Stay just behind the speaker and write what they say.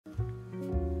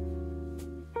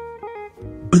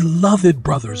Beloved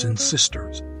brothers and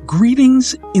sisters,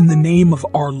 greetings in the name of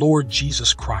our Lord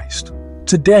Jesus Christ.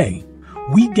 Today,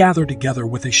 we gather together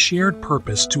with a shared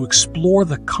purpose to explore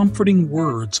the comforting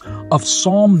words of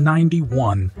Psalm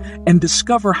 91 and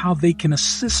discover how they can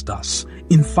assist us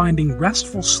in finding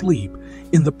restful sleep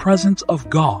in the presence of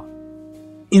God.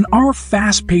 In our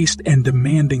fast-paced and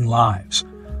demanding lives,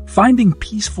 finding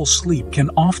peaceful sleep can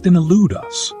often elude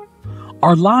us.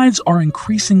 Our lives are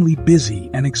increasingly busy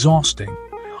and exhausting.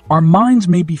 Our minds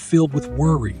may be filled with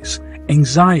worries,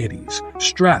 anxieties,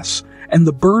 stress, and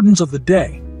the burdens of the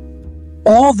day.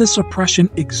 All this oppression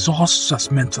exhausts us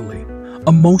mentally,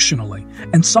 emotionally,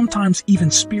 and sometimes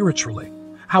even spiritually.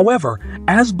 However,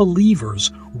 as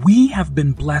believers, we have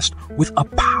been blessed with a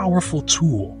powerful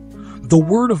tool, the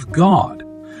Word of God,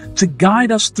 to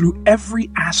guide us through every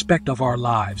aspect of our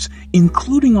lives,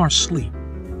 including our sleep.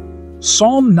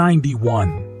 Psalm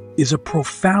 91 is a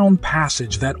profound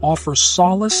passage that offers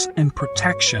solace and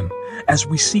protection as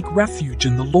we seek refuge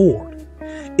in the Lord.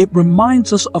 It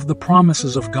reminds us of the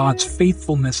promises of God's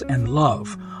faithfulness and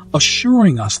love,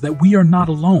 assuring us that we are not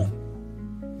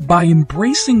alone. By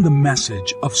embracing the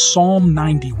message of Psalm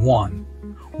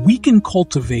 91, we can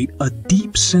cultivate a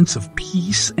deep sense of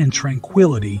peace and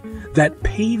tranquility that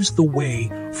paves the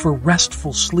way for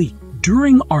restful sleep.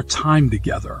 During our time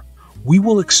together, we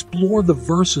will explore the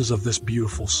verses of this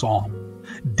beautiful psalm,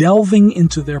 delving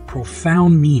into their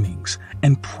profound meanings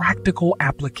and practical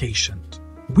applications.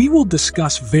 We will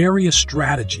discuss various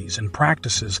strategies and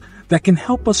practices that can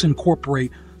help us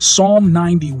incorporate Psalm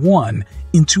 91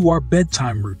 into our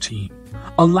bedtime routine,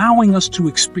 allowing us to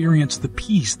experience the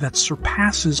peace that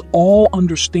surpasses all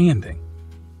understanding.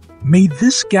 May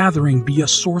this gathering be a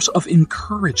source of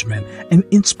encouragement and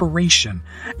inspiration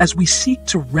as we seek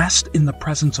to rest in the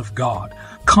presence of God,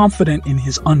 confident in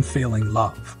His unfailing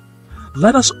love.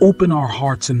 Let us open our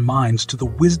hearts and minds to the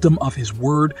wisdom of His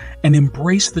Word and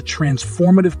embrace the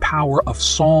transformative power of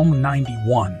Psalm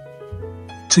 91.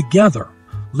 Together,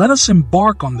 let us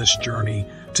embark on this journey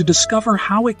to discover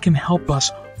how it can help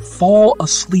us fall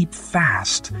asleep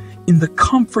fast in the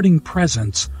comforting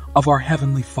presence of our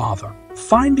Heavenly Father.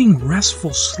 Finding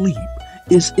restful sleep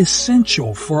is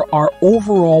essential for our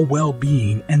overall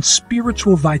well-being and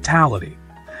spiritual vitality.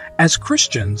 As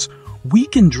Christians, we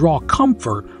can draw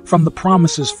comfort from the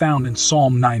promises found in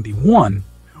Psalm 91,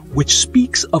 which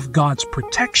speaks of God's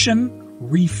protection,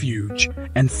 refuge,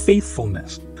 and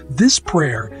faithfulness. This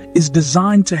prayer is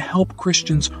designed to help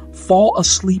Christians fall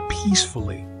asleep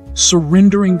peacefully,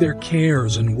 surrendering their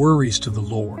cares and worries to the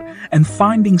Lord, and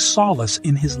finding solace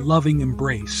in His loving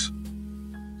embrace.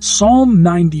 Psalm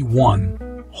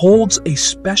 91 holds a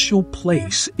special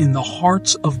place in the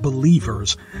hearts of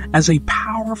believers as a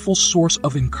powerful source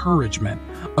of encouragement,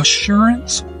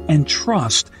 assurance, and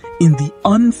trust in the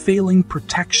unfailing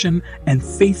protection and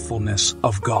faithfulness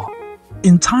of God.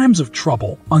 In times of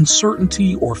trouble,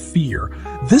 uncertainty, or fear,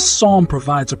 this psalm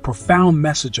provides a profound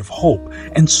message of hope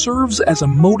and serves as a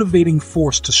motivating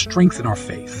force to strengthen our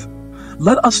faith.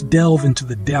 Let us delve into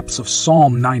the depths of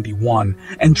Psalm 91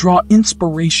 and draw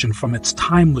inspiration from its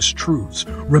timeless truths,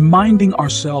 reminding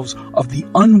ourselves of the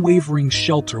unwavering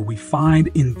shelter we find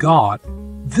in God.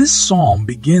 This psalm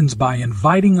begins by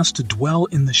inviting us to dwell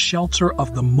in the shelter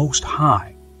of the Most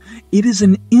High. It is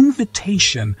an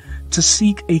invitation to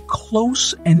seek a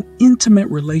close and intimate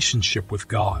relationship with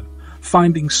God,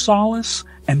 finding solace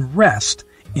and rest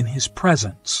in His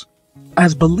presence.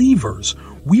 As believers,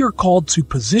 we are called to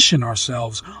position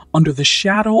ourselves under the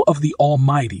shadow of the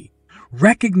Almighty,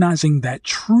 recognizing that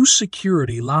true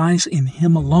security lies in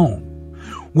Him alone.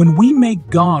 When we make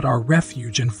God our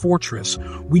refuge and fortress,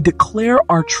 we declare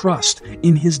our trust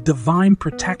in His divine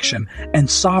protection and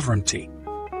sovereignty.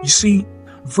 You see,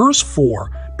 verse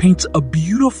 4 paints a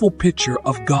beautiful picture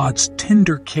of God's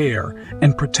tender care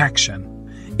and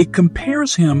protection. It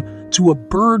compares Him to a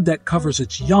bird that covers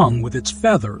its young with its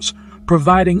feathers,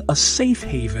 providing a safe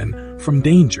haven from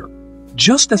danger.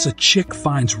 Just as a chick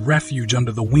finds refuge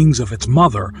under the wings of its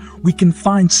mother, we can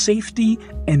find safety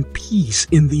and peace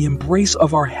in the embrace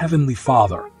of our Heavenly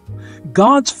Father.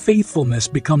 God's faithfulness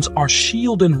becomes our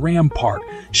shield and rampart,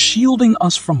 shielding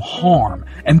us from harm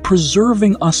and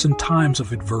preserving us in times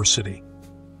of adversity.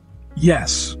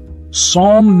 Yes,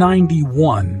 Psalm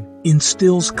 91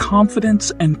 instills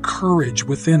confidence and courage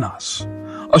within us,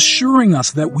 assuring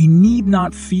us that we need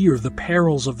not fear the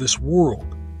perils of this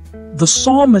world. The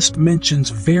psalmist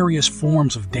mentions various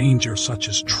forms of danger such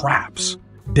as traps,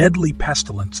 deadly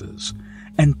pestilences,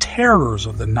 and terrors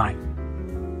of the night.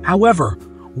 However,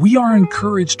 we are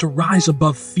encouraged to rise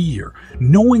above fear,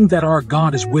 knowing that our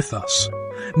God is with us.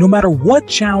 No matter what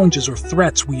challenges or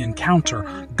threats we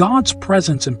encounter, God's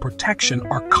presence and protection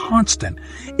are constant,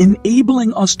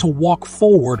 enabling us to walk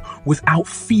forward without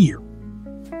fear.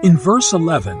 In verse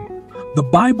 11, the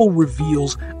Bible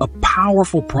reveals a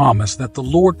powerful promise that the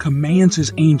Lord commands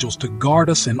His angels to guard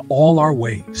us in all our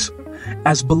ways.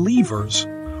 As believers,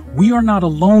 we are not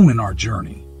alone in our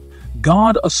journey.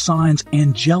 God assigns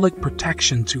angelic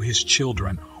protection to His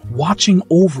children, watching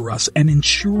over us and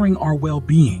ensuring our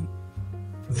well-being.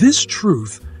 This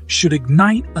truth should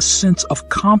ignite a sense of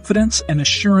confidence and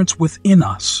assurance within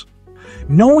us,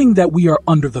 knowing that we are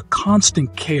under the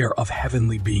constant care of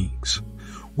heavenly beings.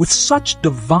 With such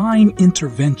divine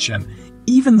intervention,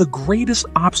 even the greatest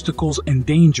obstacles and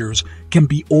dangers can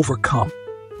be overcome.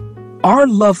 Our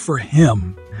love for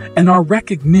Him and our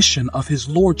recognition of His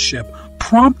Lordship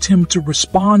prompt Him to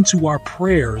respond to our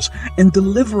prayers and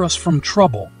deliver us from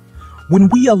trouble. When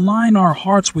we align our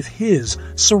hearts with His,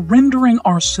 surrendering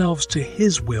ourselves to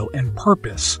His will and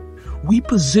purpose, we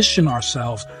position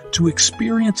ourselves to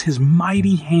experience His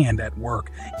mighty hand at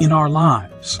work in our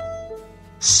lives.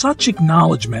 Such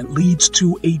acknowledgement leads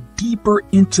to a deeper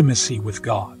intimacy with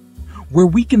God, where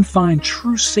we can find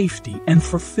true safety and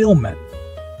fulfillment.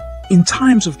 In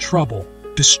times of trouble,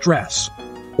 distress,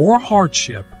 or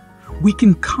hardship, we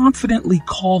can confidently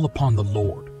call upon the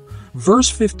Lord. Verse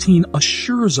 15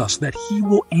 assures us that He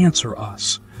will answer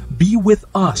us, be with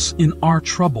us in our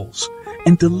troubles,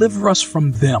 and deliver us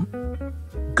from them.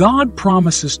 God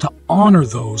promises to honor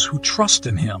those who trust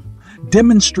in Him,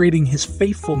 demonstrating His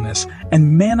faithfulness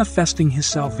and manifesting His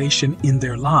salvation in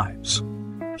their lives.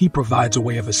 He provides a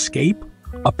way of escape,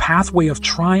 a pathway of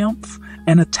triumph,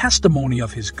 and a testimony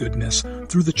of His goodness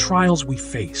through the trials we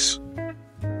face.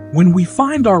 When we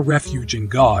find our refuge in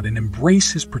God and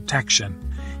embrace His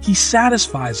protection, He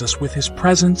satisfies us with His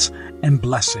presence and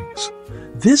blessings.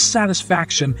 This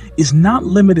satisfaction is not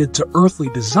limited to earthly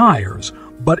desires,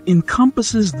 but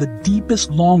encompasses the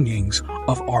deepest longings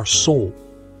of our soul.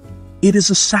 It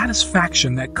is a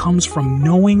satisfaction that comes from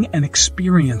knowing and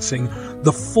experiencing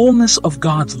the fullness of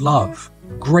God's love,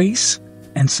 grace,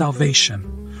 and salvation.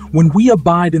 When we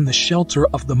abide in the shelter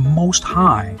of the Most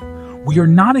High, we are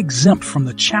not exempt from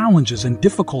the challenges and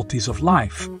difficulties of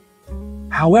life.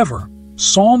 However,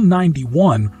 Psalm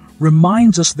 91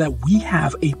 reminds us that we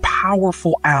have a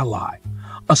powerful ally,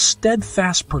 a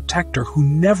steadfast protector who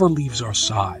never leaves our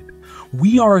side.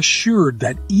 We are assured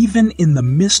that even in the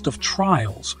midst of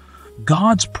trials,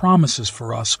 God's promises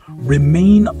for us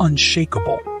remain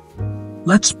unshakable.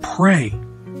 Let's pray.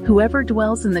 Whoever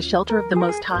dwells in the shelter of the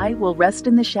Most High will rest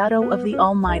in the shadow of the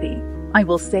Almighty. I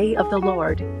will say of the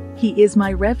Lord, He is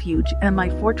my refuge and my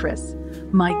fortress,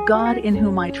 my God in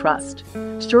whom I trust.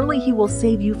 Surely He will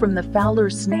save you from the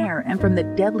fowler's snare and from the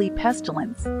deadly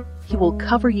pestilence. He will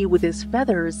cover you with His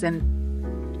feathers, and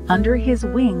under His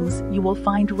wings you will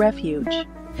find refuge.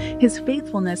 His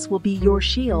faithfulness will be your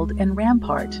shield and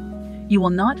rampart. You will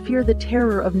not fear the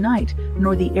terror of night,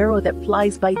 nor the arrow that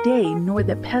flies by day, nor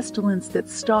the pestilence that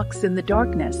stalks in the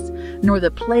darkness, nor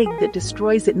the plague that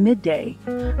destroys at midday.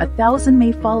 1,000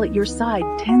 may fall at your side,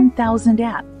 10,000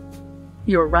 at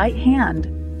your right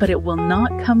hand, but it will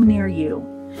not come near you.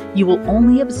 You will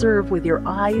only observe with your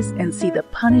eyes and see the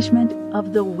punishment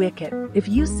of the wicked. If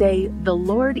you say, "The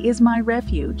Lord is my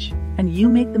refuge," and you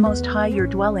make the Most High your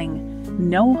dwelling,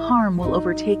 no harm will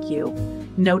overtake you.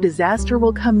 No disaster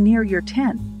will come near your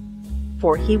tent,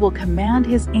 for He will command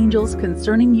His angels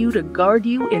concerning you to guard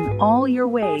you in all your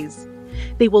ways.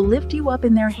 They will lift you up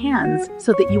in their hands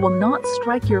so that you will not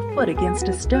strike your foot against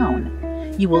a stone.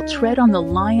 You will tread on the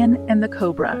lion and the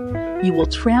cobra. You will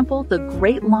trample the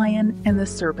great lion and the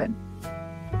serpent.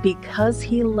 Because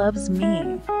He loves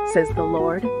me, says the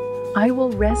Lord, I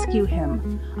will rescue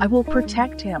him. I will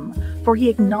protect him, for he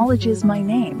acknowledges my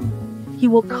name. He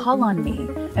will call on me,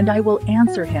 and I will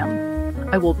answer him.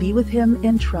 I will be with him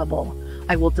in trouble.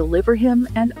 I will deliver him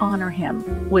and honor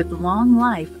him. With long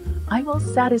life, I will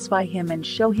satisfy him and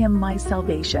show him my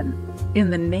salvation. In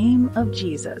the name of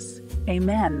Jesus,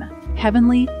 amen.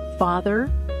 Heavenly Father,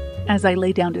 as I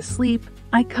lay down to sleep,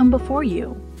 I come before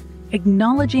you,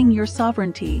 acknowledging your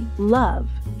sovereignty, love,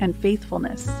 and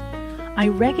faithfulness. I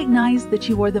recognize that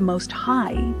you are the Most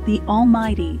High, the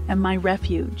Almighty, and my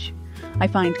refuge. I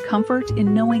find comfort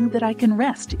in knowing that I can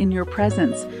rest in your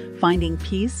presence, finding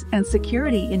peace and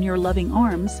security in your loving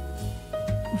arms.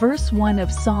 Verse 1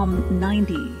 of Psalm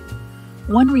 90.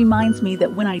 One reminds me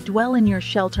that when I dwell in your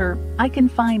shelter, I can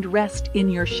find rest in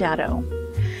your shadow.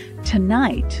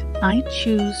 Tonight, I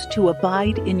choose to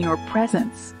abide in your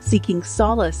presence, seeking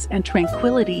solace and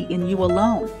tranquility in you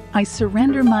alone. I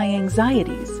surrender my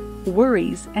anxieties,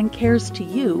 worries, and cares to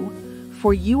you,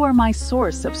 for you are my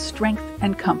source of strength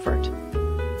and comfort.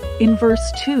 In verse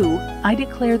 2, I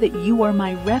declare that you are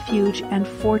my refuge and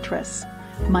fortress,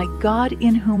 my God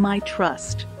in whom I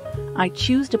trust. I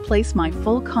choose to place my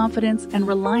full confidence and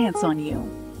reliance on you.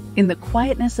 In the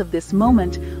quietness of this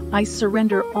moment, I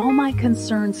surrender all my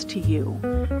concerns to you.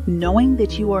 Knowing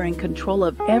that you are in control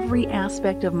of every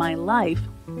aspect of my life,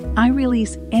 I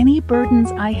release any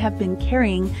burdens I have been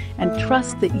carrying and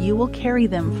trust that you will carry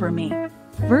them for me.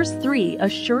 Verse 3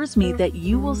 assures me that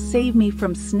you will save me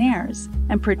from snares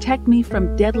and protect me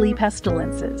from deadly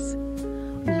pestilences.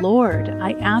 Lord,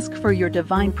 I ask for your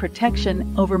divine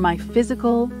protection over my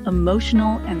physical,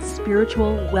 emotional, and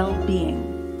spiritual well-being.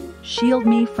 Shield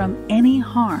me from any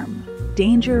harm,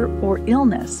 danger, or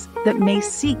illness that may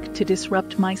seek to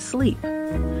disrupt my sleep.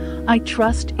 I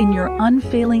trust in your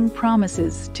unfailing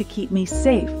promises to keep me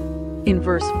safe. In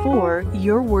verse 4,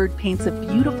 your word paints a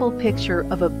beautiful picture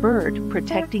of a bird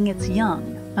protecting its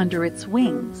young under its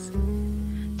wings.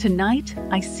 Tonight,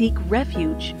 I seek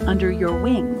refuge under your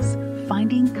wings,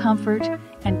 finding comfort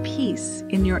and peace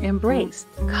in your embrace.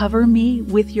 Cover me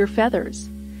with your feathers,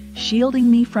 shielding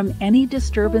me from any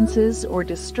disturbances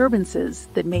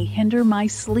that may hinder my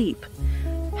sleep.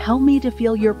 Help me to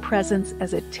feel your presence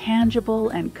as a tangible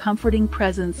and comforting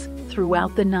presence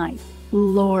throughout the night.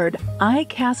 Lord, I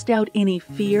cast out any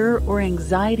fear or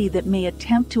anxiety that may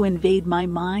attempt to invade my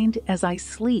mind as I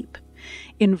sleep.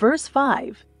 In verse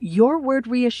 5, your word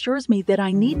reassures me that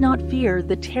I need not fear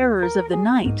the terrors of the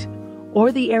night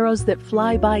or the arrows that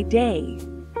fly by day.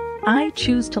 I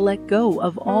choose to let go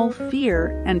of all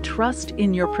fear and trust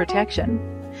in your protection.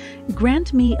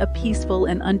 Grant me a peaceful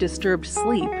and undisturbed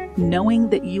sleep, knowing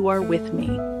that you are with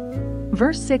me.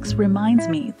 Verse 6 reminds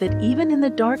me that even in the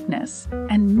darkness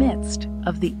and midst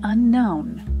of the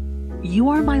unknown, you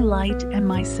are my light and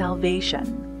my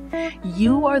salvation.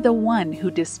 You are the one who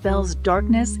dispels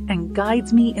darkness and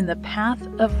guides me in the path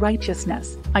of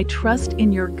righteousness. I trust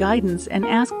in your guidance and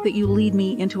ask that you lead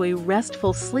me into a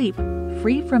restful sleep,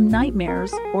 free from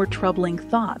nightmares or troubling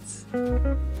thoughts.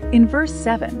 In verse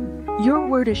 7, your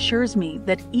word assures me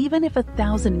that even if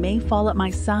 1,000 may fall at my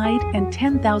side and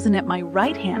 10,000 at my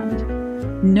right hand,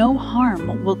 no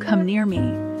harm will come near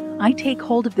me. I take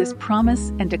hold of this promise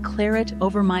and declare it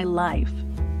over my life.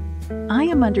 I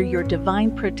am under your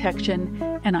divine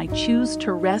protection, and I choose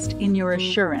to rest in your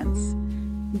assurance.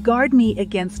 Guard me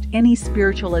against any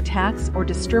spiritual attacks or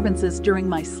disturbances during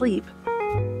my sleep.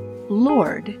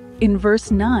 Lord, in verse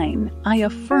 9, I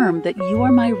affirm that you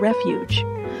are my refuge.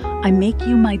 I make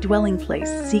you my dwelling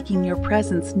place, seeking your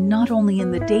presence not only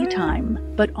in the daytime,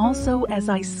 but also as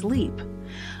I sleep.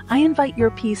 I invite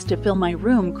your peace to fill my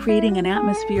room, creating an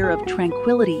atmosphere of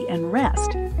tranquility and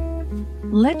rest.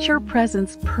 Let your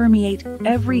presence permeate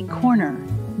every corner,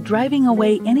 driving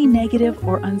away any negative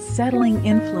or unsettling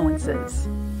influences.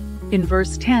 In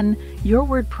verse 10, your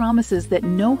word promises that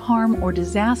no harm or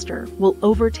disaster will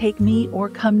overtake me or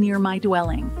come near my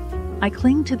dwelling. I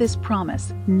cling to this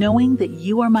promise, knowing that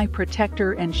you are my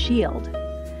protector and shield.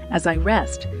 As I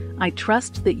rest, I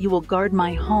trust that you will guard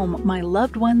my home, my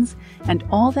loved ones, and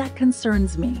all that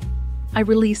concerns me. I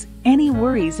release any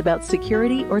worries about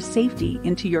security or safety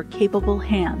into your capable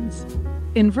hands.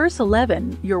 In verse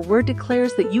 11, your word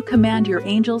declares that you command your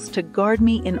angels to guard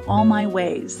me in all my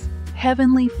ways.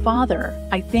 Heavenly Father,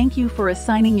 I thank you for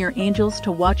assigning your angels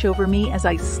to watch over me as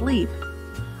I sleep.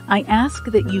 I ask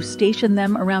that you station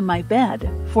them around my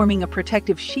bed, forming a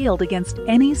protective shield against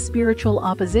any spiritual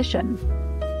opposition.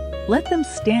 Let them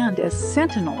stand as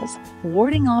sentinels,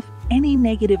 warding off any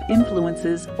negative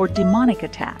influences or demonic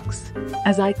attacks.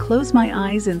 As I close my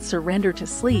eyes and surrender to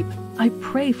sleep, I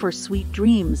pray for sweet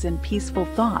dreams and peaceful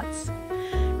thoughts.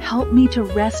 Help me to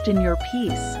rest in your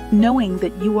peace, knowing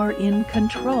that you are in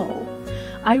control.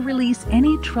 I release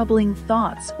any troubling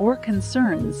thoughts or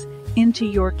concerns into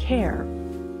your care.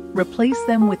 Replace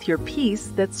them with your peace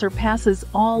that surpasses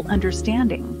all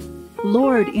understanding.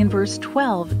 Lord, in verse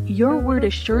 12, your word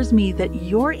assures me that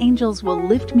your angels will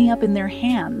lift me up in their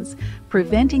hands,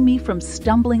 preventing me from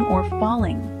stumbling or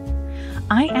falling.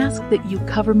 I ask that you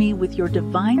cover me with your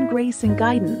divine grace and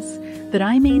guidance, that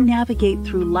I may navigate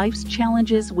through life's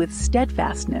challenges with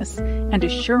steadfastness and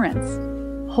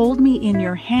assurance. Hold me in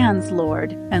your hands,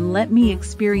 Lord, and let me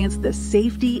experience the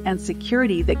safety and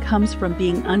security that comes from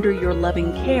being under your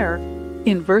loving care.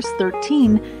 In verse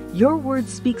 13, your word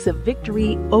speaks of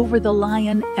victory over the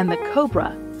lion and the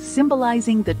cobra,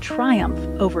 symbolizing the triumph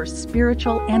over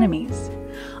spiritual enemies.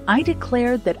 I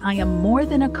declare that I am more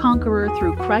than a conqueror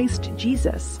through Christ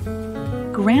Jesus.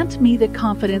 Grant me the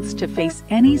confidence to face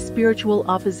any spiritual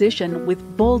opposition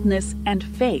with boldness and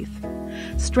faith.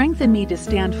 Strengthen me to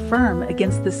stand firm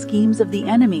against the schemes of the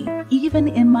enemy, even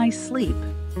in my sleep.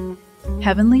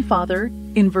 Heavenly Father,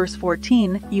 in verse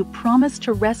 14, you promise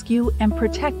to rescue and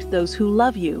protect those who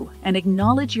love you and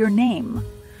acknowledge your name.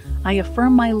 I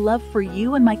affirm my love for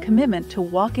you and my commitment to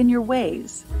walk in your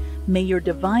ways. May your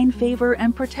divine favor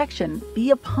and protection be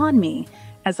upon me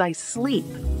as I sleep.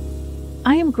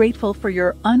 I am grateful for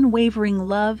your unwavering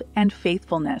love and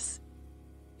faithfulness.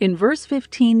 In verse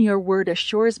 15, your word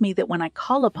assures me that when I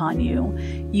call upon you,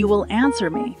 you will answer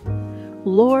me.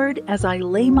 Lord, as I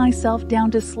lay myself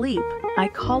down to sleep, I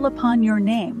call upon your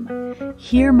name.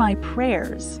 Hear my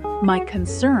prayers, my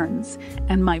concerns,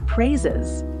 and my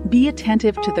praises. Be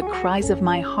attentive to the cries of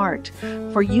my heart,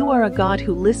 for you are a God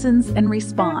who listens and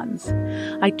responds.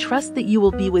 I trust that you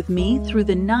will be with me through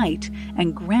the night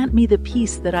and grant me the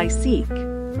peace that I seek.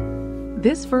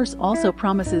 This verse also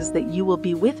promises that you will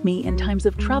be with me in times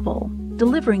of trouble,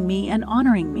 delivering me and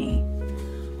honoring me.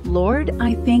 Lord,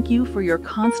 I thank you for your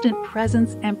constant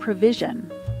presence and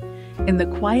provision. In the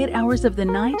quiet hours of the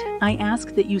night, I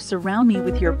ask that you surround me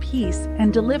with your peace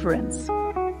and deliverance.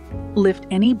 Lift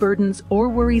any burdens or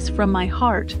worries from my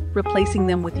heart, replacing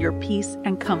them with your peace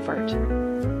and comfort.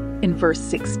 In verse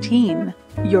 16,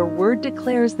 your word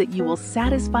declares that you will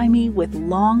satisfy me with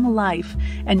long life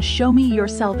and show me your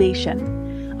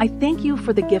salvation. I thank you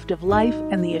for the gift of life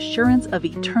and the assurance of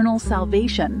eternal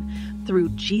salvation through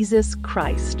Jesus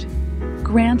Christ.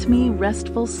 Grant me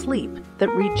restful sleep that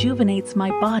rejuvenates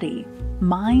my body,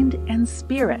 mind, and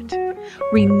spirit.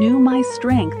 Renew my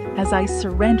strength as I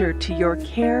surrender to your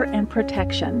care and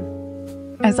protection.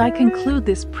 As I conclude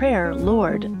this prayer,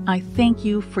 Lord, I thank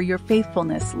you for your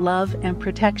faithfulness, love, and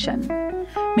protection.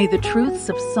 May the truths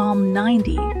of Psalm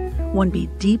 90 be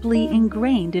deeply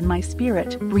ingrained in my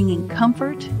spirit, bringing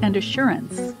comfort and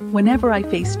assurance whenever I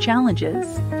face challenges.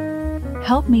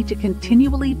 Help me to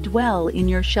continually dwell in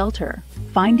your shelter,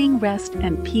 finding rest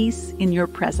and peace in your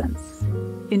presence.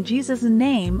 In Jesus'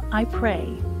 name I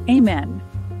pray. Amen.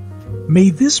 May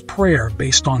this prayer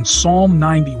based on Psalm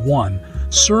 91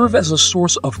 serve as a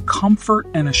source of comfort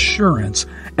and assurance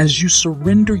as you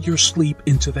surrender your sleep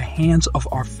into the hands of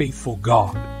our faithful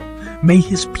God. May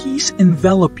His peace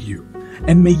envelop you,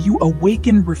 and may you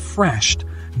awaken refreshed,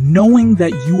 knowing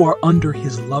that you are under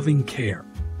His loving care.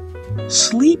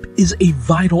 Sleep is a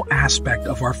vital aspect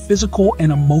of our physical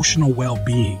and emotional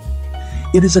well-being.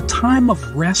 It is a time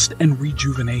of rest and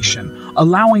rejuvenation,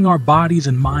 allowing our bodies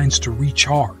and minds to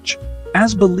recharge.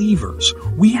 As believers,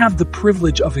 we have the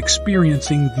privilege of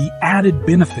experiencing the added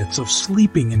benefits of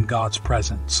sleeping in God's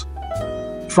presence.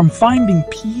 From finding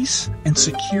peace and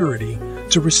security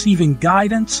to receiving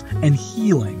guidance and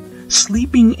healing,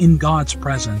 sleeping in God's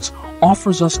presence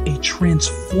offers us a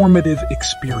transformative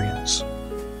experience.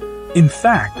 In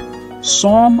fact,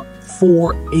 Psalm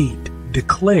 4:8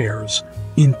 declares,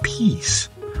 "In peace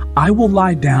I will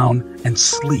lie down and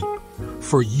sleep,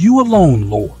 for you alone,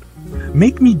 Lord,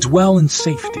 make me dwell in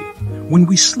safety." When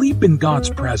we sleep in God's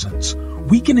presence,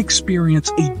 we can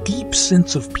experience a deep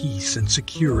sense of peace and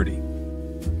security.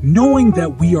 Knowing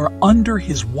that we are under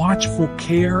His watchful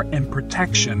care and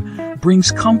protection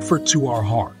brings comfort to our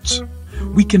hearts.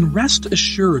 We can rest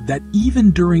assured that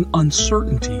even during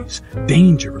uncertainties,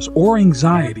 dangers, or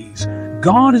anxieties,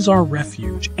 God is our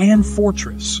refuge and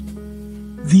fortress.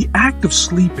 The act of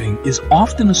sleeping is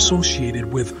often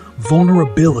associated with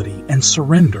vulnerability and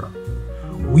surrender.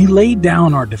 We lay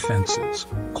down our defenses,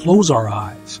 close our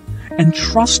eyes, and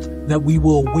trust that we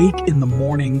will awake in the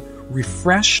morning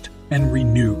refreshed and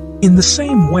renewed. In the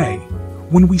same way,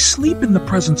 when we sleep in the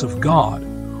presence of God,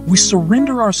 we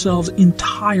surrender ourselves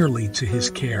entirely to His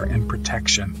care and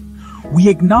protection. We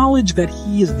acknowledge that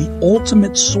He is the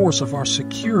ultimate source of our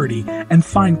security and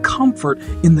find comfort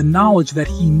in the knowledge that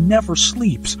He never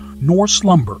sleeps nor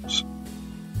slumbers.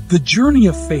 The journey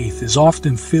of faith is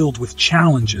often filled with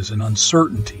challenges and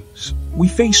uncertainties. We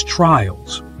face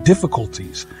trials,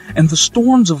 difficulties, and the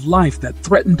storms of life that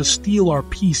threaten to steal our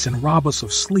peace and rob us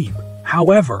of sleep.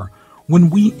 However,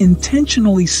 when we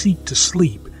intentionally seek to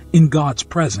sleep in God's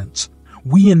presence,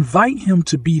 we invite Him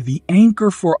to be the anchor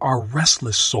for our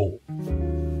restless soul.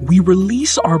 We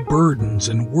release our burdens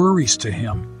and worries to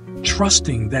Him,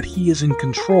 trusting that He is in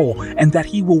control and that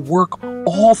He will work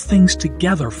all things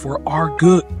together for our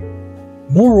good.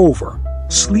 Moreover,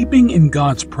 sleeping in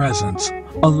God's presence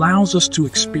allows us to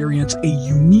experience a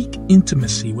unique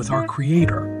intimacy with our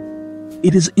Creator.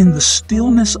 It is in the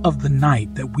stillness of the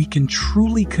night that we can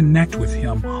truly connect with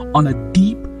Him on a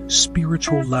deep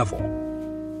spiritual level.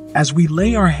 As we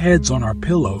lay our heads on our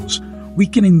pillows, we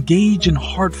can engage in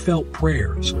heartfelt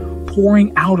prayers,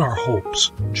 pouring out our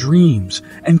hopes, dreams,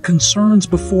 and concerns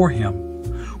before Him.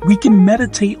 We can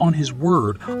meditate on His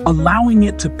Word, allowing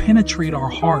it to penetrate our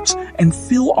hearts and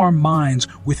fill our minds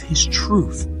with His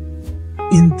truth.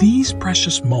 In these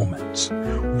precious moments,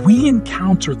 we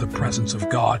encounter the presence of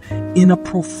God in a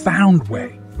profound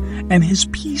way, and His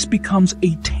peace becomes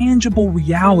a tangible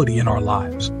reality in our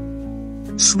lives.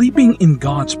 Sleeping in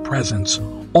God's presence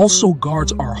also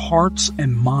guards our hearts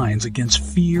and minds against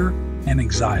fear and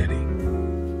anxiety.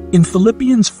 In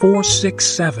Philippians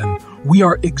 4:6-7, we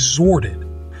are exhorted,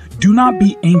 "Do not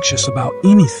be anxious about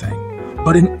anything,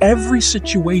 but in every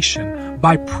situation,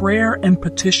 by prayer and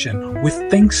petition, with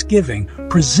thanksgiving,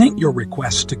 present your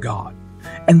requests to God.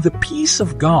 And the peace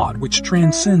of God, which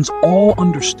transcends all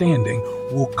understanding,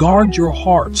 will guard your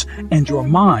hearts and your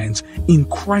minds in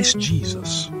Christ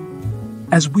Jesus."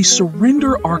 As we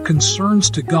surrender our concerns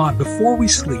to God before we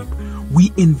sleep,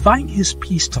 we invite His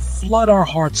peace to flood our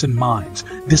hearts and minds,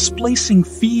 displacing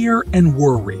fear and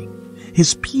worry.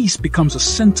 His peace becomes a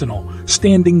sentinel,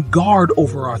 standing guard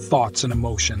over our thoughts and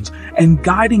emotions, and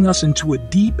guiding us into a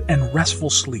deep and restful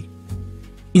sleep.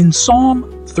 In Psalm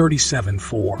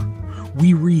 37:4,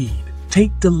 we read,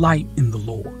 "Take delight in the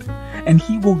Lord, and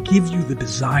He will give you the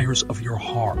desires of your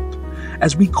heart."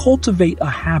 As we cultivate a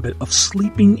habit of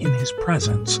sleeping in His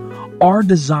presence, our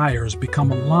desires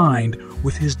become aligned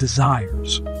with His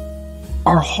desires.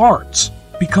 Our hearts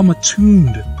become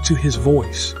attuned to His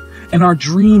voice, and our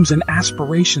dreams and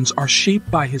aspirations are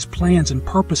shaped by His plans and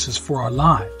purposes for our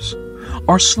lives.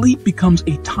 Our sleep becomes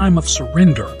a time of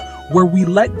surrender, where we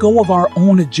let go of our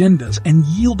own agendas and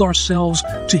yield ourselves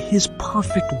to His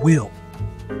perfect will.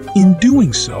 In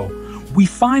doing so, we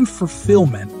find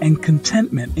fulfillment and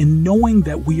contentment in knowing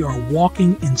that we are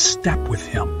walking in step with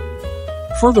Him.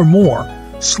 Furthermore,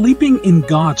 sleeping in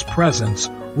God's presence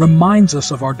reminds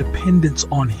us of our dependence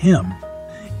on Him.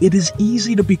 It is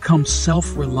easy to become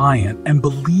self-reliant and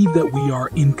believe that we are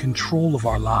in control of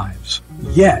our lives.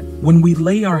 Yet, when we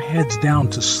lay our heads down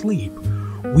to sleep,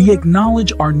 we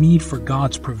acknowledge our need for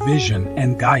God's provision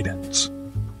and guidance.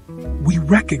 We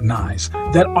recognize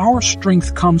that our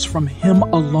strength comes from Him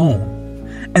alone,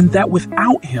 and that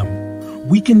without Him,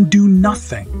 we can do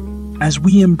nothing. As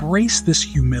we embrace this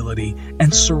humility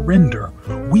and surrender,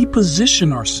 we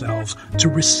position ourselves to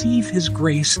receive His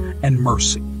grace and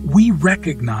mercy. We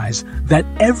recognize that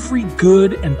every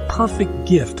good and perfect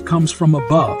gift comes from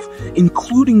above,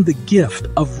 including the gift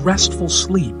of restful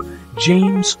sleep,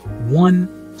 James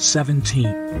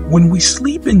 1:17. When we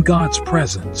sleep in God's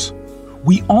presence,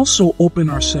 we also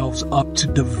open ourselves up to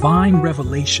divine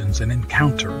revelations and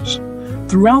encounters.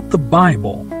 Throughout the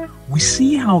Bible, we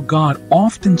see how God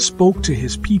often spoke to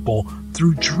His people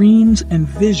through dreams and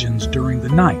visions during the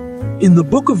night. In the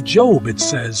book of Job, it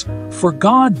says, "For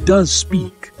God does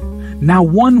speak, now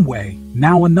one way,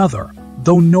 now another,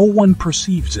 though no one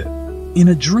perceives it. In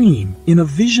a dream, in a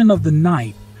vision of the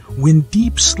night, when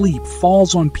deep sleep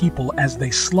falls on people as they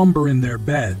slumber in their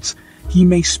beds, He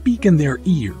may speak in their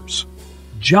ears."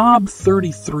 Job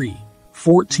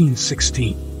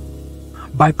 33:14-16.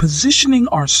 By positioning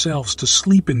ourselves to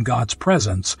sleep in God's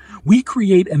presence, we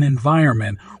create an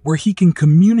environment where He can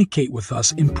communicate with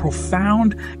us in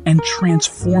profound and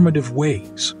transformative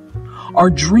ways. Our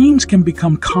dreams can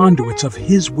become conduits of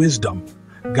His wisdom,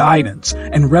 guidance,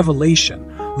 and revelation,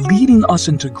 leading us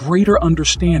into greater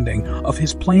understanding of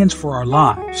His plans for our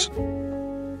lives.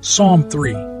 Psalm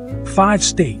 3:5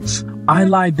 states, "I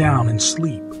lie down and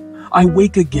sleep. I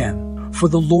wake again, for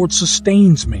the Lord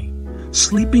sustains me."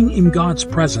 Sleeping in God's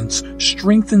presence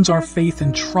strengthens our faith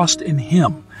and trust in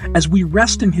Him. As we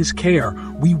rest in His care,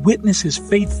 we witness His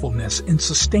faithfulness in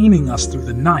sustaining us through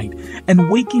the night and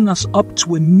waking us up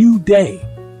to a new day.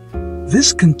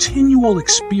 This continual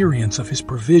experience of His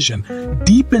provision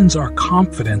deepens our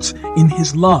confidence in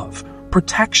His love,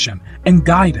 protection, and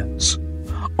guidance.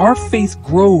 Our faith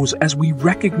grows as we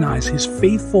recognize His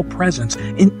faithful presence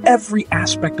in every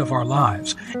aspect of our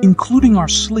lives, including our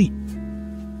sleep.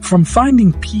 From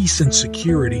finding peace and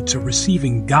security to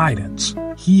receiving guidance,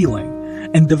 healing,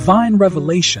 and divine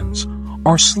revelations,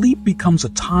 our sleep becomes a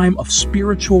time of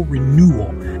spiritual renewal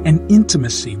and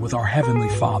intimacy with our Heavenly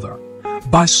Father.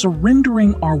 By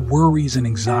surrendering our worries and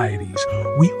anxieties,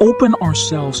 we open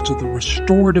ourselves to the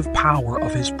restorative power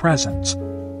of His presence.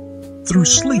 Through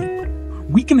sleep,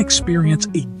 we can experience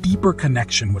a deeper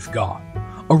connection with God,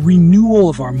 a renewal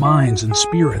of our minds and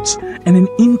spirits, and an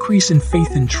increase in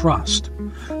faith and trust.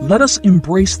 Let us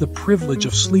embrace the privilege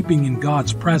of sleeping in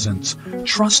God's presence,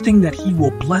 trusting that He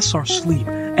will bless our sleep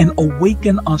and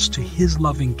awaken us to His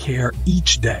loving care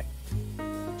each day.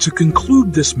 To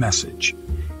conclude this message,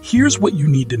 here's what you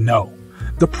need to know.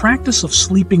 The practice of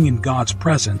sleeping in God's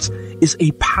presence is a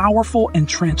powerful and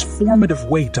transformative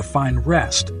way to find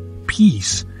rest,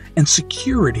 peace, and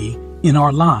security in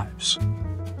our lives.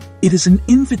 It is an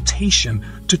invitation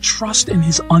to trust in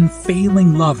His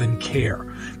unfailing love and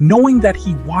care, knowing that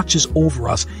He watches over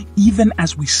us even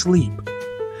as we sleep.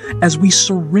 As we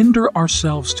surrender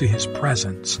ourselves to His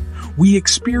presence, we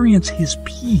experience His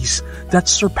peace that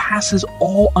surpasses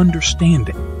all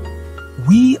understanding.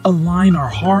 We align our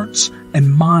hearts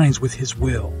and minds with His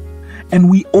will, and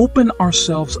we open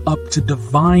ourselves up to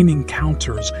divine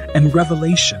encounters and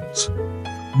revelations.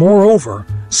 Moreover,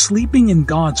 sleeping in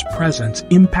God's presence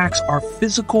impacts our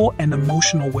physical and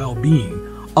emotional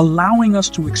well-being, allowing us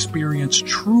to experience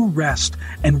true rest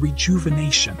and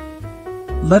rejuvenation.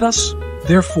 Let us,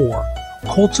 therefore,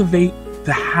 cultivate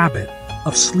the habit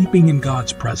of sleeping in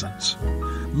God's presence.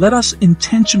 Let us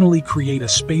intentionally create a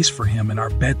space for Him in our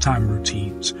bedtime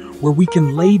routines, where we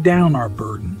can lay down our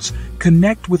burdens,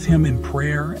 connect with Him in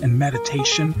prayer and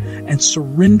meditation, and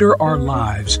surrender our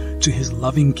lives to His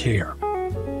loving care.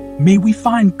 May we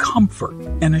find comfort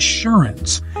and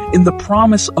assurance in the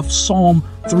promise of Psalm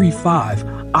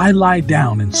 3:5, I lie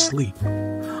down and sleep.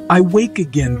 I wake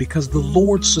again because the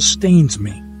Lord sustains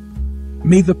me.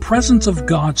 May the presence of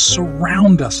God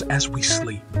surround us as we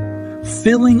sleep,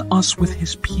 filling us with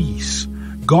His peace,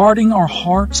 guarding our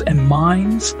hearts and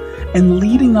minds, and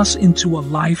leading us into a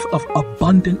life of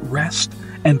abundant rest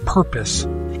and purpose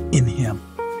in Him.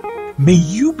 May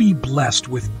you be blessed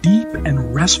with deep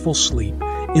and restful sleep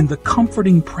in the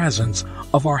comforting presence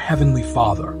of our Heavenly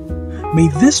Father. May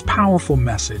this powerful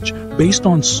message, based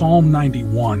on Psalm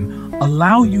 91,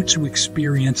 allow you to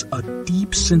experience a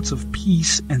deep sense of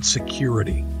peace and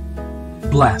security.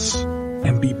 Bless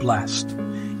and be blessed.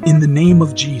 In the name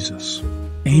of Jesus,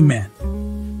 amen.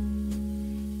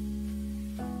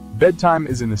 Bedtime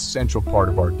is an essential part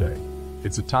of our day.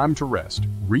 It's a time to rest,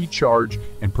 recharge,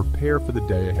 and prepare for the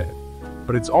day ahead.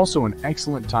 But it's also an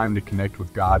excellent time to connect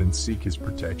with God and seek His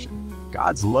protection.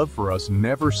 God's love for us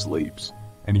never sleeps,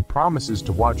 and He promises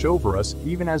to watch over us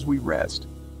even as we rest.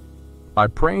 By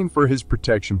praying for His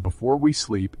protection before we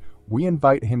sleep, we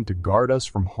invite Him to guard us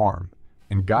from harm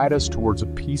and guide us towards a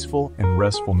peaceful and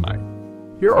restful night.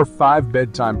 Here are 5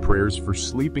 bedtime prayers for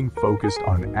sleeping focused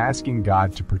on asking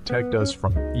God to protect us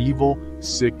from evil,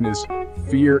 sickness,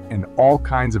 fear, and all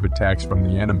kinds of attacks from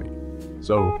the enemy.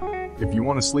 So, if you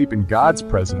want to sleep in God's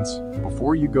presence,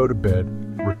 before you go to bed,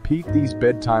 repeat these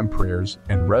bedtime prayers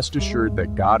and rest assured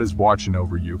that God is watching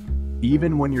over you,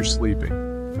 even when you're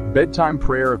sleeping. Bedtime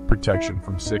prayer of protection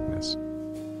from sickness.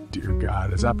 Dear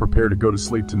God, as I prepare to go to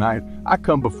sleep tonight, I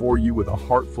come before you with a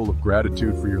heart full of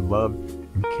gratitude for your love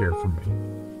and care for me.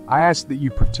 I ask that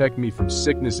you protect me from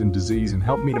sickness and disease and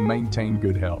help me to maintain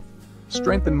good health.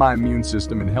 Strengthen my immune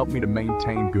system and help me to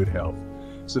maintain good health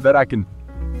so that I can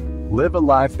live a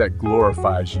life that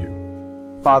glorifies you.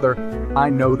 Father, I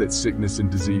know that sickness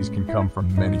and disease can come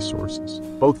from many sources,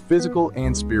 both physical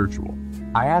and spiritual.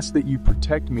 I ask that you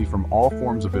protect me from all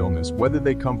forms of illness, whether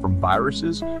they come from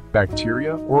viruses,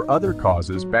 bacteria, or other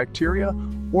causes.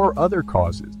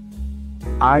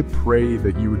 I pray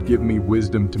that you would give me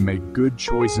wisdom to make good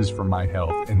choices for my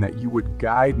health and that you would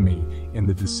guide me in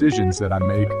the decisions that I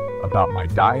make about my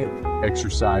diet,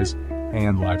 exercise,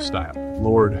 and lifestyle.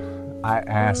 Lord, I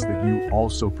ask that you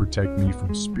also protect me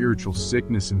from spiritual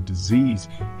sickness and disease.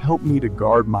 Help me to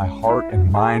guard my heart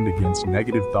and mind against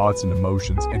negative thoughts and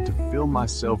emotions and to fill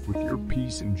myself with your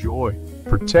peace and joy.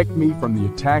 Protect me from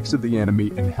the attacks of the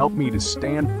enemy and help me to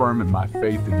stand firm in my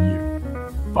faith in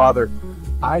you. Father,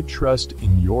 I trust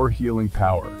in your healing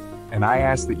power, and I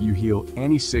ask that you heal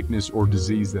any sickness or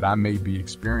disease that I may be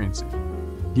experiencing.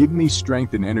 Give me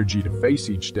strength and energy to face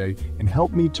each day and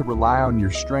help me to rely on your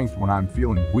strength when I'm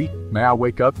feeling weak. May I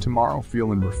wake up tomorrow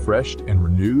feeling refreshed and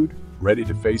renewed, ready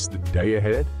to face the day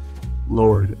ahead.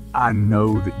 Lord, I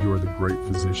know that you are the great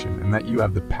physician and that you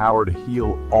have the power to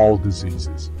heal all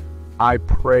diseases. I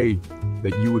pray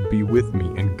that you would be with me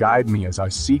and guide me as I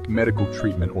seek medical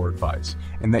treatment or advice,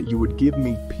 and that you would give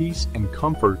me peace and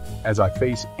comfort as I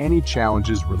face any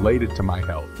challenges related to my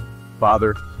health.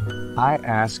 Father, I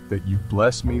ask that you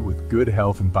bless me with good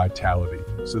health and vitality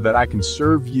so that I can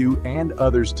serve you and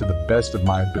others to the best of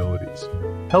my abilities.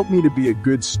 Help me to be a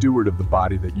good steward of the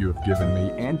body that you have given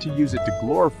me and to use it to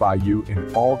glorify you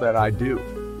in all that I do.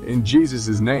 In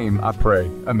Jesus' name I pray,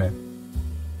 amen.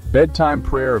 Bedtime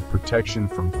prayer of protection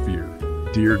from fear.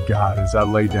 Dear God, as I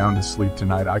lay down to sleep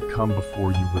tonight, I come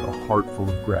before you with a heart full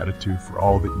of gratitude for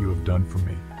all that you have done for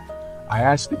me. I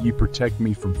ask that you protect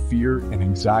me from fear and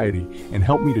anxiety and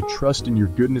help me to trust in your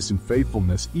goodness and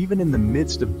faithfulness, even in the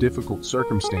midst of difficult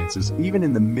circumstances,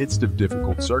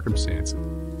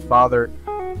 Father,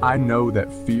 I know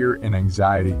that fear and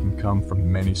anxiety can come from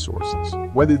many sources,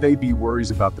 whether they be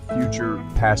worries about the future,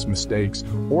 past mistakes,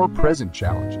 or present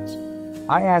challenges.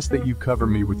 I ask that you cover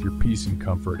me with your peace and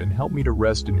comfort and help me to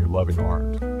rest in your loving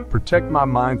arms. Protect my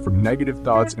mind from negative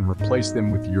thoughts and replace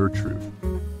them with your truth.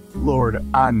 Lord,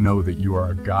 I know that you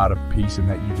are a God of peace and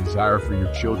that you desire for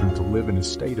your children to live in a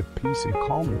state of peace and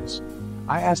calmness.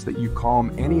 I ask that you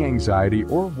calm any anxiety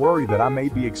or worry that I may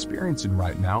be experiencing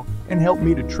right now and help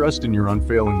me to trust in your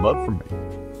unfailing love for me.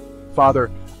 Father,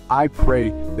 I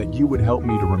pray that you would help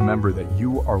me to remember that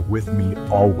you are with me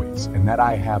always and that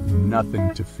I have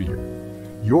nothing to fear.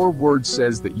 Your word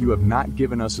says that you have not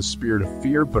given us a spirit of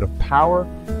fear, but of power,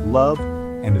 love,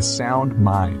 and a sound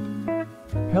mind.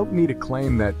 Help me to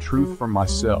claim that truth for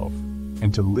myself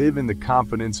and to live in the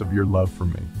confidence of your love for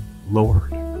me.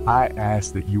 Lord, I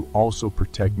ask that you also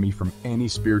protect me from any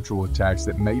spiritual attacks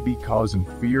that may be causing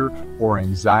fear or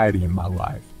anxiety in my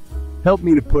life. Help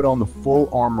me to put on the full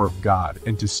armor of God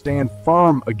and to stand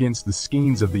firm against the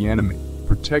schemes of the enemy.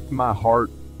 Protect my heart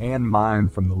and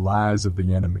mind from the lies of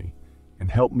the enemy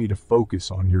and help me to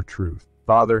focus on your truth.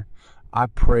 Father, I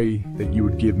pray that you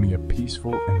would give me a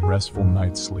peaceful and restful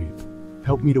night's sleep.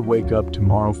 Help me to wake up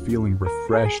tomorrow feeling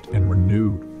refreshed and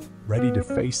renewed, ready to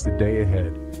face the day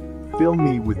ahead. Fill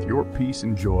me with your peace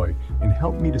and joy, and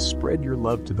help me to spread your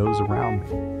love to those around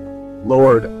me.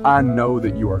 Lord, I know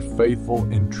that you are faithful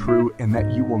and true, and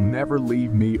that you will never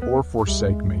leave me or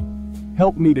forsake me.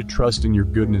 Help me to trust in your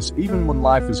goodness even when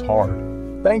life is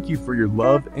hard. Thank you for your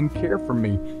love and care for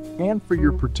me, and for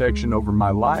your protection over my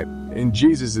life. In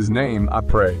Jesus' name I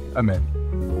pray.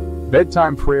 Amen.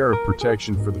 Bedtime prayer of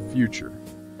protection for the future.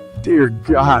 Dear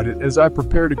God, as I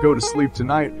prepare to go to sleep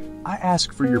tonight, I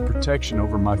ask for your protection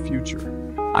over my future.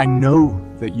 I know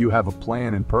that you have a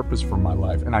plan and purpose for my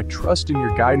life, and I trust in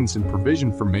your guidance and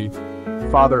provision for me.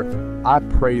 Father, I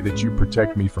pray that you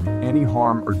protect me from any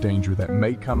harm or danger that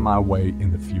may come my way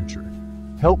in the future.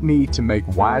 Help me to make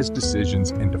wise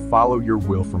decisions and to follow your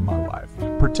will for my life.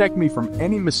 Protect me from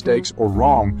any mistakes or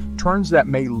wrong turns that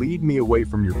may lead me away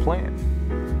from your plan.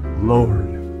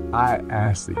 Lord, I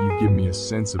ask that you give me a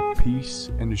sense of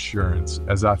peace and assurance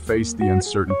as I face the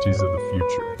uncertainties of the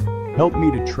future. Help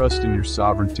me to trust in your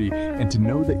sovereignty and to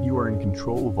know that you are in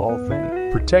control of all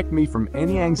things. Protect me from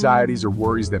any anxieties or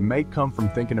worries that may come from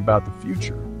thinking about the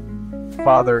future.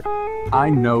 Father,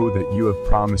 I know that you have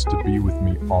promised to be with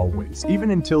me always, even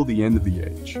until the end of the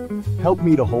age. Help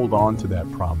me to hold on to that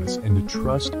promise and to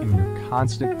trust in your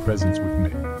constant presence with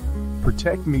me.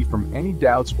 Protect me from any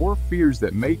doubts or fears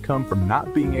that may come from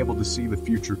not being able to see the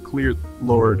future clear.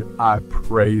 Lord, I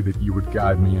pray that you would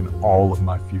guide me in all of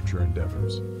my future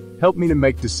endeavors. Help me to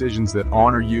make decisions that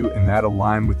honor you and that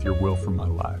align with your will for my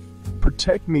life.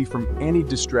 Protect me from any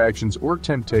distractions or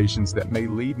temptations that may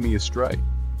lead me astray.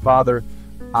 Father,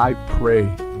 I pray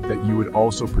that you would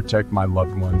also protect my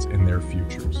loved ones and their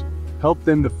futures. Help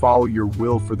them to follow your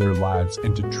will for their lives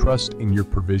and to trust in your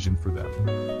provision for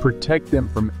them. Protect them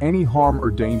from any harm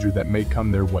or danger that may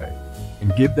come their way,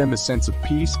 and give them a sense of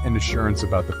peace and assurance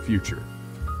about the future.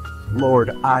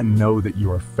 Lord, I know that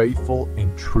you are faithful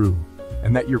and true,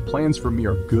 and that your plans for me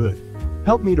are good.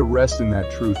 Help me to rest in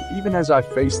that truth even as I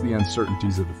face the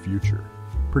uncertainties of the future.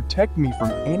 Protect me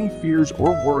from any fears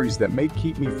or worries that may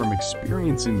keep me from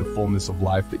experiencing the fullness of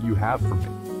life that you have for me.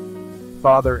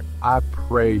 Father, I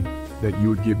pray that you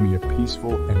would give me a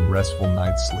peaceful and restful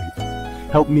night's sleep.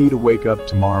 Help me to wake up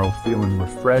tomorrow feeling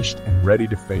refreshed and ready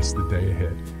to face the day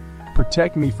ahead.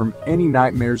 Protect me from any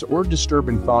nightmares or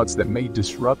disturbing thoughts that may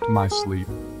disrupt my sleep.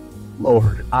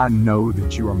 Lord, I know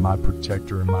that you are my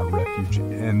protector and my refuge,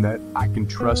 and that I can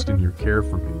trust in your care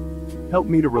for me. Help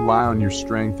me to rely on your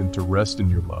strength and to rest in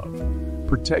your love.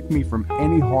 Protect me from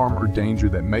any harm or danger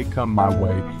that may come my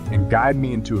way, and guide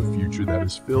me into a future that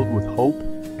is filled with hope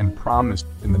and promise.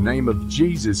 In the name of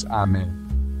Jesus, Amen.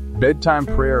 Bedtime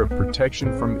prayer of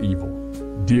protection from evil.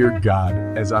 Dear God,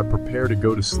 as I prepare to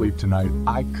go to sleep tonight,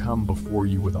 I come before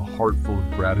you with a heart full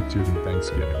of gratitude and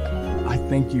thanksgiving. I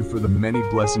thank you for the many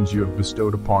blessings you have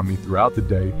bestowed upon me throughout the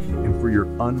day and for your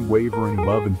unwavering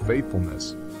love and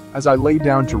faithfulness. As I lay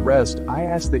down to rest, I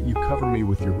ask that you cover me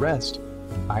with your rest.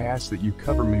 I ask that you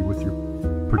cover me with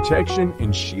your protection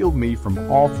and shield me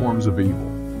from all forms of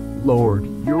evil. Lord,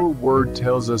 your word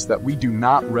tells us that we do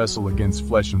not wrestle against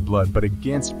flesh and blood, but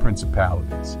against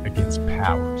principalities, against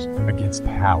powers, against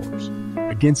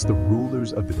against the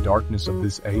rulers of the darkness of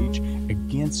this age,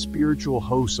 against spiritual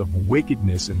hosts of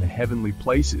wickedness in the heavenly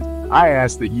places. I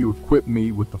ask that you equip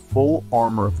me with the full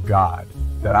armor of God,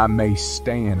 that I may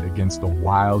stand against the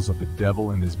wiles of the devil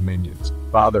and his minions.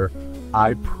 Father,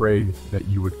 I pray that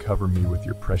you would cover me with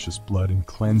your precious blood and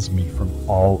cleanse me from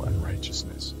all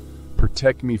unrighteousness.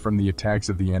 Protect me from the attacks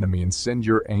of the enemy and send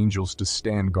your angels to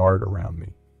stand guard around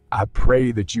me. I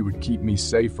pray that you would keep me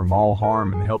safe from all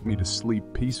harm and help me to sleep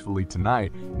peacefully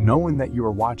tonight, knowing that you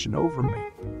are watching over me.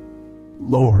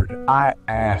 Lord, I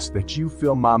ask that you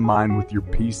fill my mind with your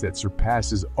peace that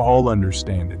surpasses all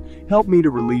understanding. Help me to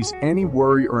release any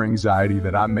worry or anxiety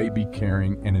that I may be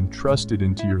carrying and entrust it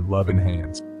into your loving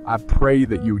hands. I pray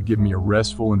that you would give me a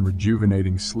restful and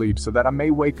rejuvenating sleep so that I may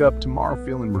wake up tomorrow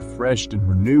feeling refreshed and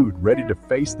renewed, ready to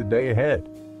face the day ahead.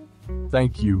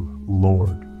 Thank you,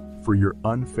 Lord, for your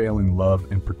unfailing love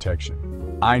and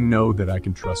protection. I know that I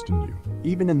can trust in you,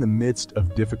 even in the midst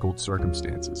of difficult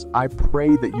circumstances. I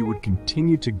pray that you would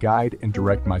continue to guide and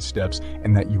direct my steps,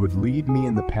 and that you would lead me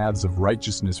in the paths of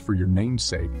righteousness for your name's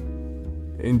sake.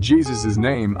 In Jesus'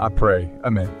 name I pray,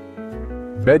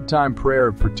 amen. Bedtime prayer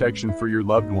of protection for your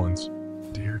loved ones.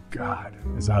 Dear God,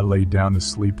 as I lay down to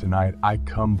sleep tonight, I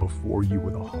come before you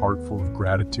with a heart full of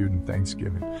gratitude and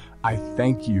thanksgiving. I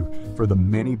thank you for the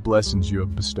many blessings you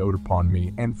have bestowed upon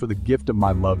me and for the gift of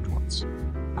my loved ones.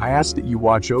 I ask that you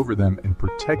watch over them and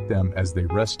protect them as they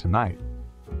rest tonight.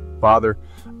 Father,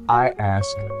 I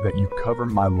ask that you cover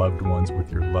my loved ones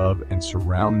with your love and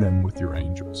surround them with your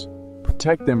angels.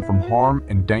 Protect them from harm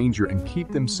and danger and keep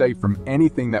them safe from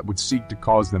anything that would seek to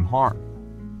cause them harm.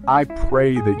 I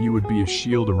pray that you would be a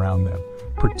shield around them,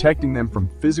 protecting them from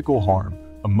physical harm,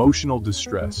 emotional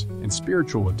distress, and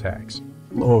spiritual attacks.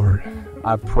 Lord,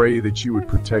 I pray that you would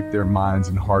protect their minds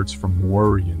and hearts from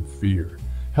worry and fear.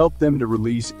 Help them to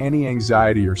release any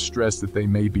anxiety or stress that they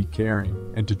may be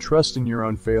carrying and to trust in your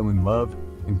unfailing love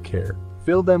and care.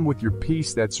 Fill them with your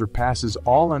peace that surpasses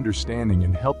all understanding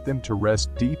and help them to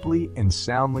rest deeply and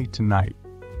soundly tonight.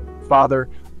 Father,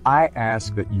 I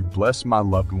ask that you bless my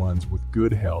loved ones with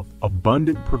good health,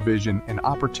 abundant provision, and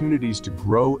opportunities to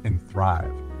grow and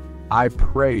thrive. I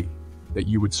pray that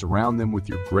you would surround them with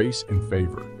your grace and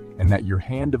favor, and that your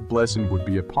hand of blessing would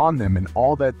be upon them in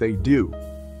all that they do.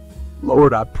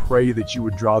 Lord, I pray that you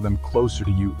would draw them closer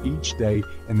to you each day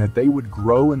and that they would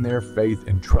grow in their faith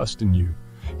and trust in you.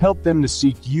 Help them to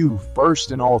seek you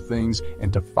first in all things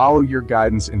and to follow your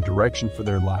guidance and direction for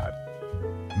their lives.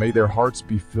 May their hearts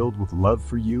be filled with love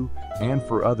for you and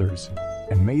for others,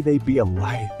 and may they be a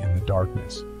light in the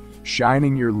darkness,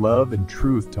 shining your love and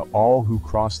truth to all who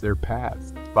cross their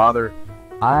paths. Father,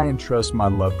 I entrust my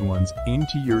loved ones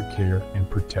into your care and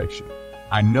protection.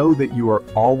 I know that you are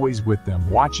always with them,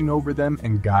 watching over them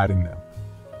and guiding them.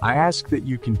 I ask that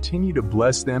you continue to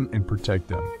bless them and protect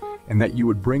them, and that you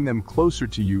would bring them closer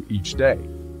to you each day.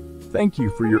 Thank you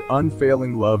for your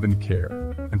unfailing love and care,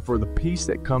 and for the peace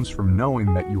that comes from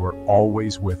knowing that you are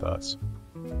always with us.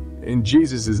 In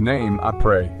Jesus' name I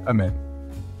pray, amen.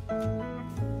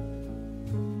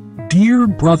 Dear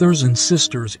brothers and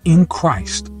sisters in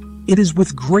Christ, it is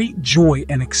with great joy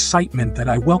and excitement that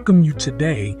I welcome you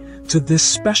today to this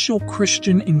special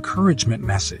Christian encouragement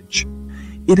message.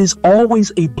 It is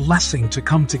always a blessing to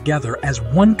come together as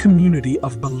one community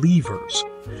of believers,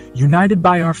 united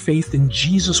by our faith in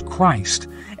Jesus Christ,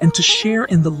 and to share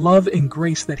in the love and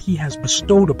grace that He has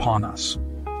bestowed upon us.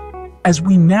 As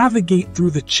we navigate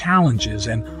through the challenges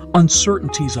and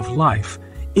uncertainties of life,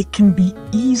 it can be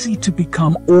easy to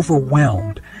become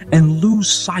overwhelmed and lose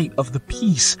sight of the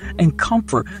peace and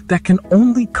comfort that can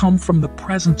only come from the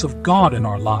presence of God in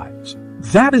our lives.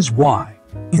 That is why,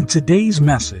 in today's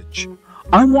message,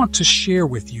 I want to share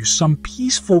with you some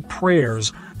peaceful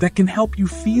prayers that can help you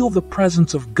feel the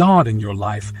presence of God in your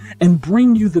life and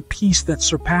bring you the peace that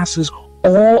surpasses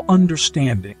all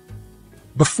understanding.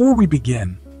 Before we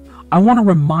begin, I want to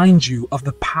remind you of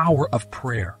the power of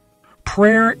prayer.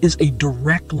 Prayer is a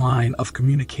direct line of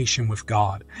communication with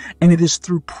God, and it is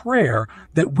through prayer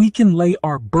that we can lay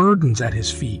our burdens at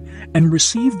His feet and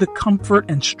receive the comfort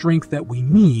and strength that we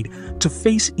need to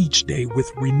face each day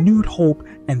with renewed hope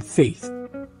and faith.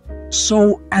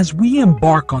 So, as we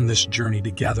embark on this journey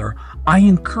together, I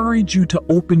encourage you to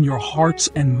open your hearts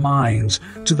and minds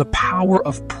to the power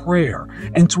of prayer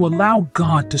and to allow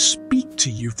God to speak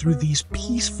to you through these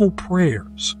peaceful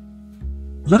prayers.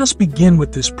 Let us begin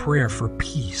with this prayer for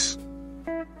peace.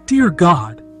 Dear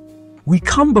God, we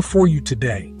come before you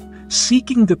today,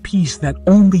 seeking the peace that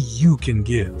only you can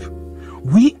give.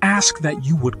 We ask that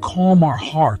you would calm our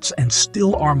hearts and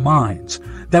still our minds,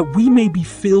 that we may be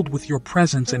filled with your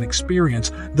presence and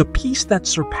experience the peace that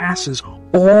surpasses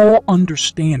all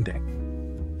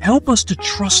understanding. Help us to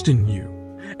trust in you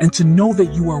and to know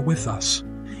that you are with us,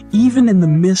 even in the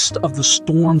midst of the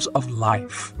storms of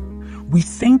life. We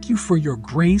thank you for your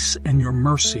grace and your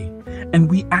mercy, and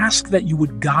we ask that you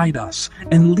would guide us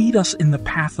and lead us in the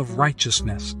path of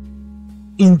righteousness.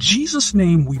 In Jesus'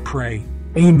 name we pray,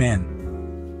 Amen.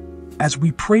 As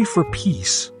we pray for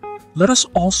peace, let us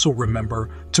also remember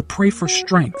to pray for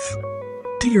strength.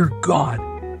 Dear God,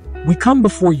 we come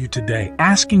before you today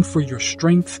asking for your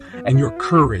strength and your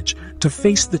courage to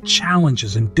face the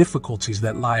challenges and difficulties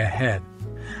that lie ahead.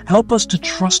 Help us to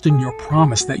trust in your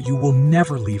promise that you will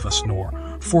never leave us nor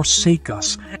forsake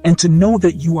us, and to know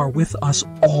that you are with us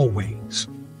always.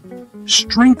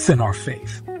 Strengthen our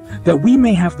faith, that we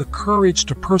may have the courage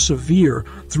to persevere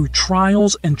through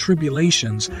trials and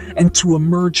tribulations and to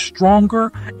emerge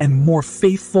stronger and more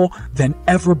faithful than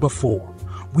ever before.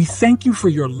 We thank you for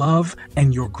your love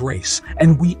and your grace,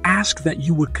 and we ask that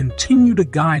you would continue to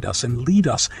guide us and lead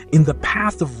us in the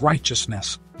path of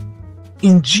righteousness.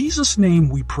 In Jesus' name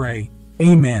we pray,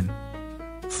 Amen.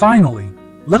 Finally,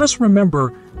 let us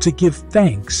remember to give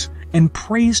thanks and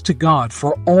praise to God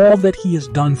for all that He has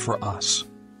done for us.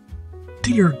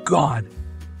 Dear God,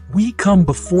 we come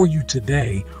before you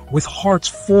today with hearts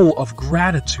full of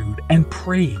gratitude and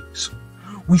praise.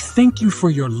 We thank you for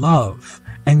your love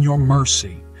and your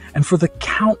mercy, and for the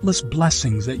countless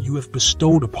blessings that you have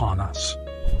bestowed upon us.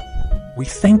 We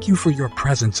thank you for your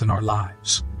presence in our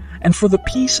lives, and for the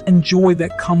peace and joy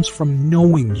that comes from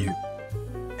knowing you.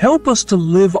 Help us to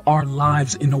live our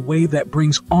lives in a way that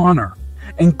brings honor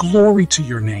and glory to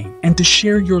your name, and to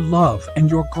share your love and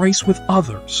your grace with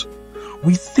others.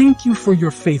 We thank you for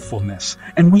your faithfulness,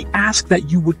 and we ask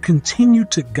that you would continue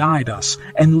to guide us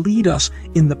and lead us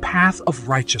in the path of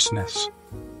righteousness.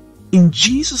 In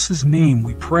Jesus' name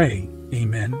we pray,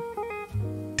 Amen.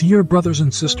 Dear brothers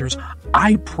and sisters,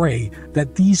 I pray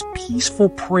that these peaceful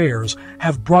prayers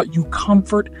have brought you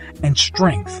comfort and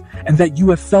strength, and that you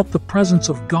have felt the presence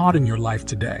of God in your life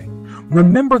today.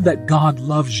 Remember that God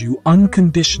loves you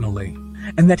unconditionally,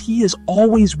 and that He is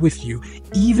always with you,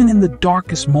 even in the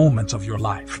darkest moments of your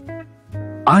life.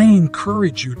 I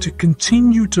encourage you to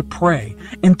continue to pray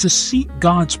and to seek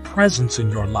God's presence in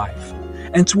your life,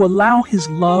 and to allow His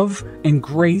love and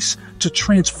grace to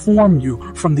transform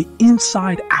you from the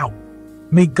inside out.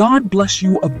 May God bless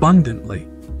you abundantly,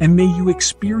 and may you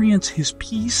experience His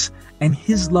peace and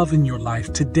His love in your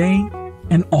life today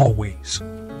and always.